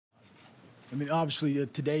I mean, obviously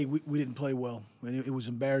today we didn't play well, and it was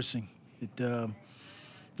embarrassing. To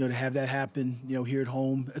have that happen, here at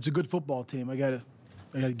home, it's a good football team. I gotta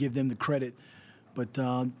give them the credit, but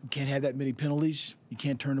you can't have that many penalties. You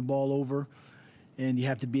can't turn the ball over, and you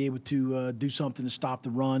have to be able to do something to stop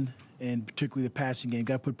the run, and particularly the passing game.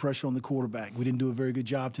 Got to put pressure on the quarterback. We didn't do a very good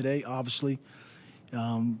job today, obviously.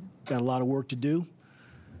 Got a lot of work to do,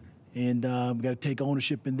 and we got to take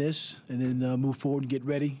ownership in this, and then move forward and get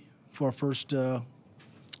ready for our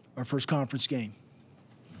first conference game.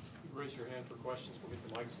 Raise your hand for questions. We'll get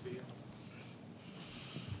the mics to you.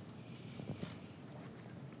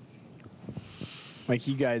 Mike,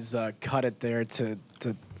 you guys cut it there to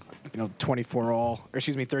 24 all, or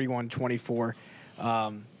excuse me, 31-24,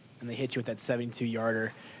 and they hit you with that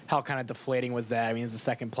 72-yarder. How kind of deflating was that? I mean, it was the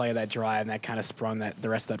second play of that drive, and that kind of sprung the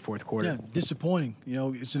rest of that fourth quarter. Yeah, disappointing.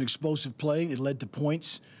 It's an explosive play. It led to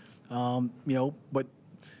points. But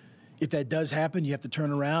if that does happen, you have to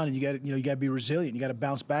turn around and you got to be resilient. You got to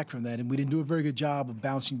bounce back from that. And we didn't do a very good job of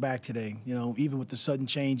bouncing back today. Even with the sudden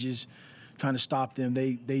changes, trying to stop them,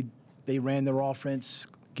 they ran their offense.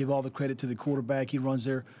 Give all the credit to the quarterback. He runs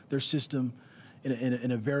their system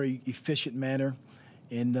in a very efficient manner,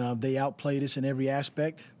 and they outplayed us in every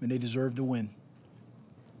aspect, and they deserve to win.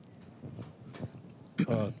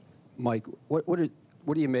 Mike, what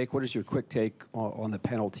do you make? What is your quick take on the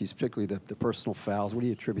penalties, particularly the personal fouls? What do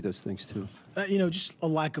you attribute those things to? Just a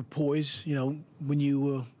lack of poise. When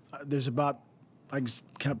you there's about, I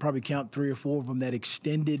can probably count 3 or 4 of them that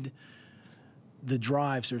extended the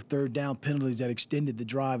drives, or third down penalties that extended the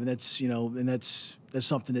drive, and that's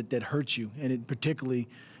something that hurts you. And it particularly,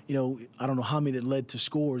 I don't know how many that led to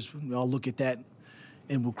scores. I'll look at that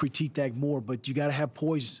and we'll critique that more. But you got to have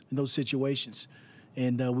poise in those situations,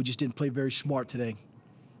 and we just didn't play very smart today.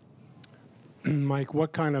 Mike,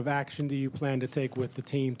 what kind of action do you plan to take with the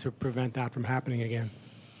team to prevent that from happening again?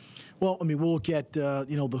 Well, I mean, we'll look at,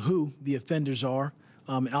 who the offenders are.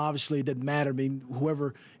 And obviously, it doesn't matter. I mean,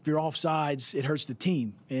 if you're offsides, it hurts the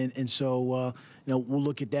team. And so, we'll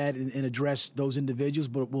look at that and address those individuals,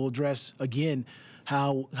 but we'll address, again,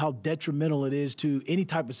 how detrimental it is to any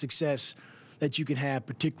type of success that you can have,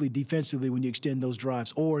 particularly defensively, when you extend those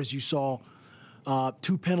drives. Or, as you saw,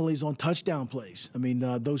 2 penalties on touchdown plays. I mean,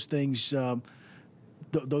 those things are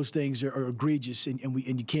egregious, and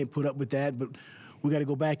you can't put up with that. But we got to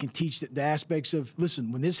go back and teach the aspects of,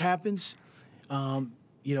 listen, when this happens,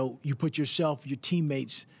 you put yourself, your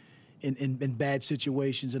teammates in bad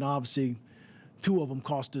situations, and obviously 2 of them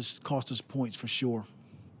cost us points for sure.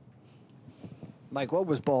 Mike, what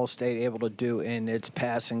was Ball State able to do in its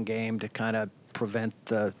passing game to kind of prevent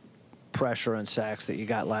the pressure and sacks that you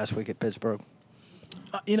got last week at Pittsburgh?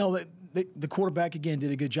 The quarterback, again,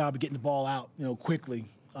 did a good job of getting the ball out, quickly.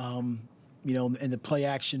 And the play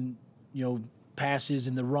action, passes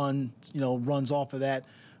and the runs off of that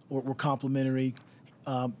were complimentary.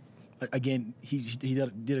 Again, he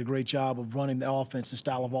did a great job of running the offense, the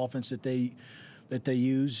style of offense that they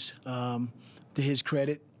use. To his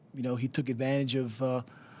credit, he took advantage of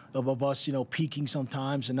us, peaking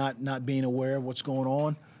sometimes and not being aware of what's going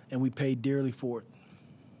on, and we paid dearly for it.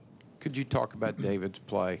 Could you talk about David's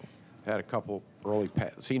play? Had a couple early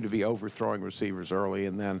seemed to be overthrowing receivers early,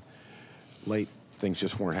 and then late things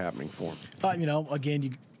just weren't happening for him.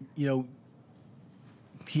 Again,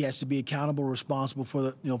 he has to be accountable, responsible for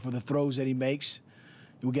the throws that he makes.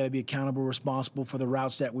 We got to be accountable, responsible for the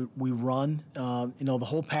routes that we run. The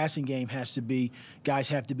whole passing game guys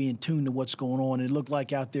have to be in tune to what's going on. And it looked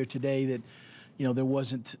like out there today that, there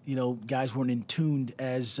wasn't, guys weren't in tune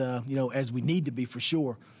as we need to be, for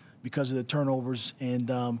sure, because of the turnovers and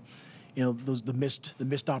the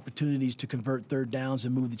missed opportunities to convert third downs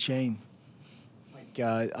and move the chain.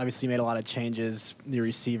 Obviously, you made a lot of changes, new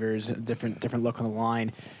receivers, different look on the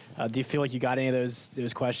line. Do you feel like you got any of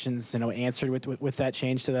those questions answered with that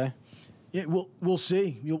change today? Yeah, we'll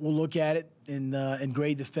see. We'll look at it and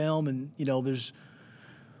grade the film, and there's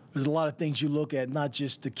a lot of things you look at, not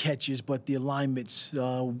just the catches, but the alignments,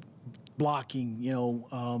 blocking,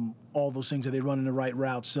 all those things. Are they running the right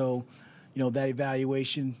route? So, that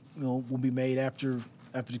evaluation will be made after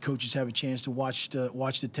the coaches have a chance to watch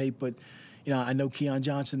the tape, but. I know Keon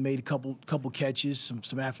Johnson made a couple catches,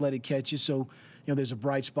 some athletic catches, so there's a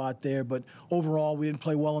bright spot there. But overall, we didn't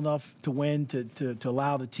play well enough to win, to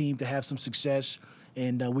allow the team to have some success,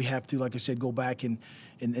 and we have to, like I said, go back and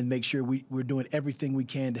make sure we're doing everything we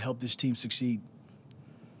can to help this team succeed.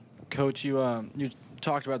 Coach, you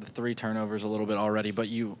talked about the 3 turnovers a little bit already, but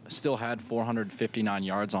you still had 459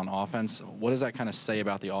 yards on offense. What does that kind of say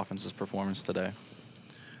about the offense's performance today?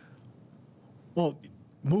 Well,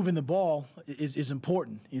 moving the ball, is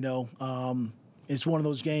important. It's one of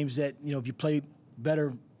those games that, if you play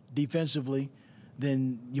better defensively,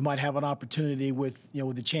 then you might have an opportunity with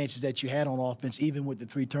the chances that you had on offense, even with the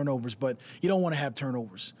 3 turnovers. But you don't want to have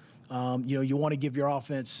turnovers. You want to give your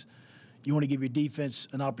offense, you want to give your defense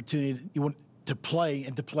an opportunity. You want to play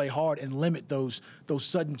and to play hard and limit those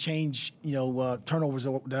sudden change, turnovers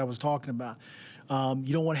that I was talking about.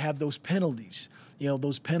 You don't want to have those penalties.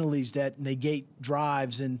 Those penalties that negate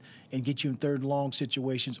drives and get you in 3rd and long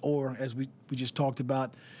situations, or as we just talked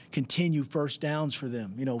about, continue first downs for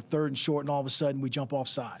them. 3rd and short, and all of a sudden we jump off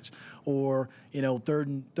sides, or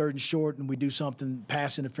 3rd and short, and we do something,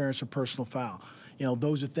 pass interference or personal foul.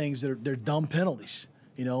 Those are things that they're dumb penalties.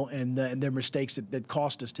 And they're mistakes that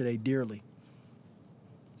cost us today dearly.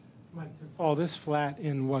 Mike, to fall this flat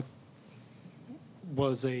in what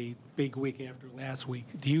was a big week after last week,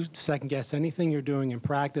 do you second-guess anything you're doing in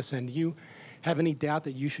practice, and do you have any doubt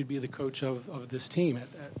that you should be the coach of this team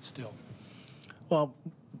still? Well,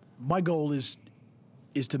 my goal is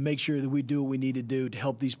to make sure that we do what we need to do to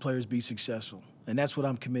help these players be successful, and that's what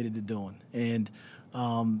I'm committed to doing. And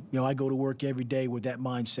I go to work every day with that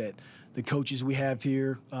mindset. The coaches we have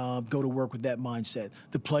here go to work with that mindset.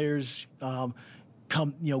 The players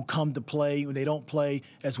come to play. When they don't play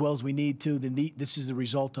as well as we need to, then this is the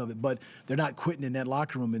result of it. But they're not quitting in that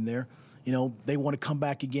locker room in there. They want to come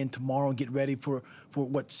back again tomorrow and get ready for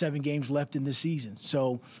 7 games left in the season.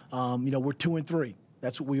 So, we're 2-3.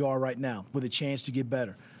 That's what we are right now, with a chance to get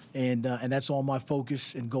better. And that's all my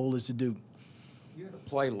focus and goal is to do. You had a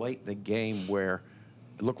play late in the game where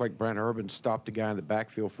it looked like Brent Urban stopped a guy in the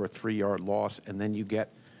backfield for a 3-yard loss, and then you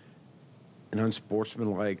get an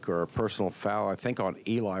unsportsmanlike or a personal foul, I think, on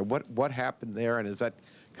Eli. What happened there, and is that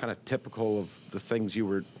kind of typical of the things you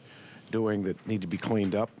were doing that need to be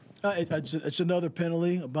cleaned up? It's another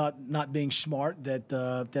penalty about not being smart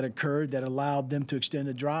that occurred that allowed them to extend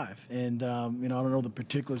the drive. And, I don't know the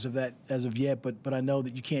particulars of that as of yet, but I know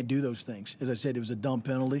that you can't do those things. As I said, it was a dumb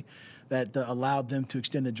penalty that allowed them to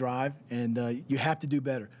extend the drive, and you have to do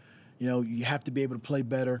better. You have to be able to play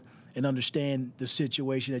better and understand the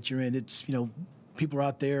situation that you're in. It's, people are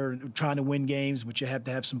out there trying to win games, but you have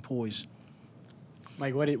to have some poise.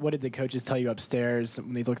 Mike, what did the coaches tell you upstairs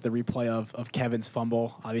when they looked at the replay of Kevin's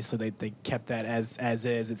fumble? Obviously, they kept that as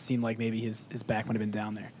is. It seemed like maybe his back would have been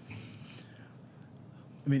down there.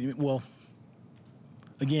 I mean, well,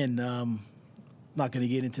 again, not going to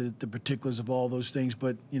get into the particulars of all those things,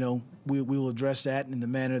 but, we will address that in the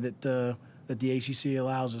manner that the ACC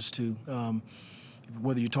allows us to,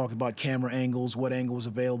 whether you're talking about camera angles, what angle was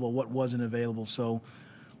available, what wasn't available. So,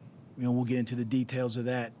 we'll get into the details of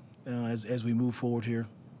that as we move forward here.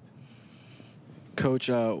 Coach,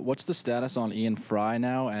 what's the status on Ian Fry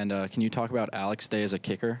now, and can you talk about Alex Day as a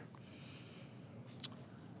kicker?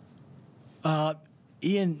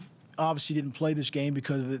 Ian obviously didn't play this game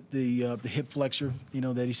because of the hip flexor,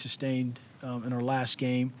 that he sustained in our last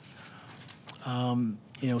game.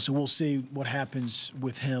 So we'll see what happens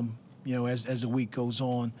with him, as the week goes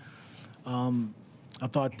on. I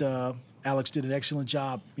thought Alex did an excellent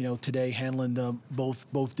job, today handling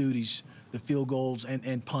both duties, the field goals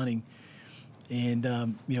and punting.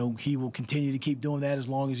 And, he will continue to keep doing that as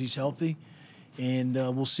long as he's healthy. And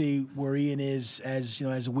we'll see where Ian is as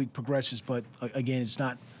the week progresses. But, again,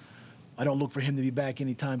 I don't look for him to be back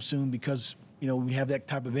anytime soon because, when you have that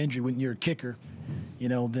type of injury, when you're a kicker,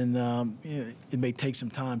 then it may take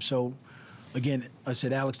some time. So, again, I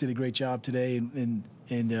said Alex did a great job today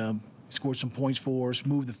and scored some points for us,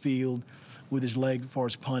 moved the field with his leg as far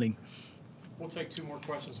as punting. We'll take 2 more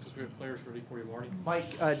questions because we have players ready for you, Marty.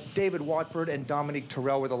 Mike, David Watford and Dominique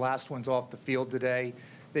Terrell were the last ones off the field today.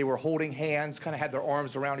 They were holding hands, kind of had their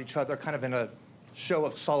arms around each other, kind of in a show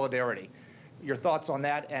of solidarity. Your thoughts on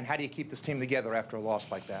that, and how do you keep this team together after a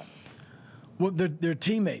loss like that? Well, they're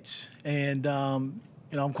teammates, and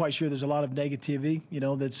I'm quite sure there's a lot of negativity,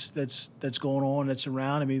 that's going on, that's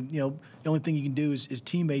around. I mean, the only thing you can do is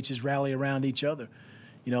teammates is rally around each other,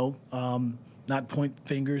 not point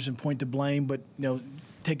fingers and point to blame, but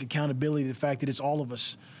take accountability to the fact that it's all of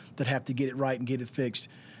us that have to get it right and get it fixed.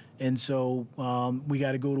 And so we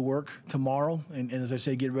got to go to work tomorrow, and as I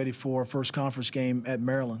say, get ready for our first conference game at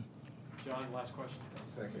Maryland. John, last question.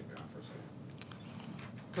 Second conference.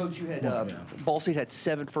 Coach, you had Ball State had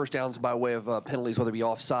 7 first downs by way of penalties, whether it be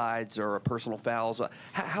offsides or personal fouls.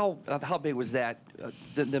 How big was that?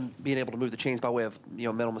 Them being able to move the chains by way of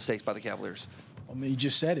mental mistakes by the Cavaliers. I mean, you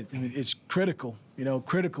just said it. I mean, it's critical.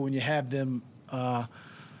 Critical when you have them.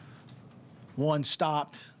 1,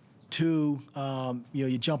 stopped. 2,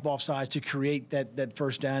 you jump off sides to create that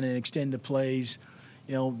first down and extend the plays.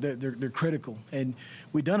 you know, they're critical. And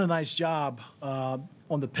we've done a nice job on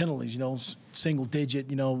the penalties, you know, single digit,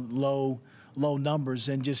 you know, low numbers.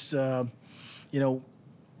 And just, you know,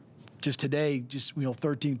 just today, just, you know,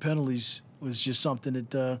 13 penalties was just something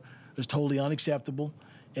that was totally unacceptable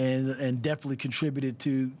and definitely contributed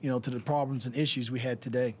to, you know, to the problems and issues we had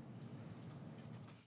today.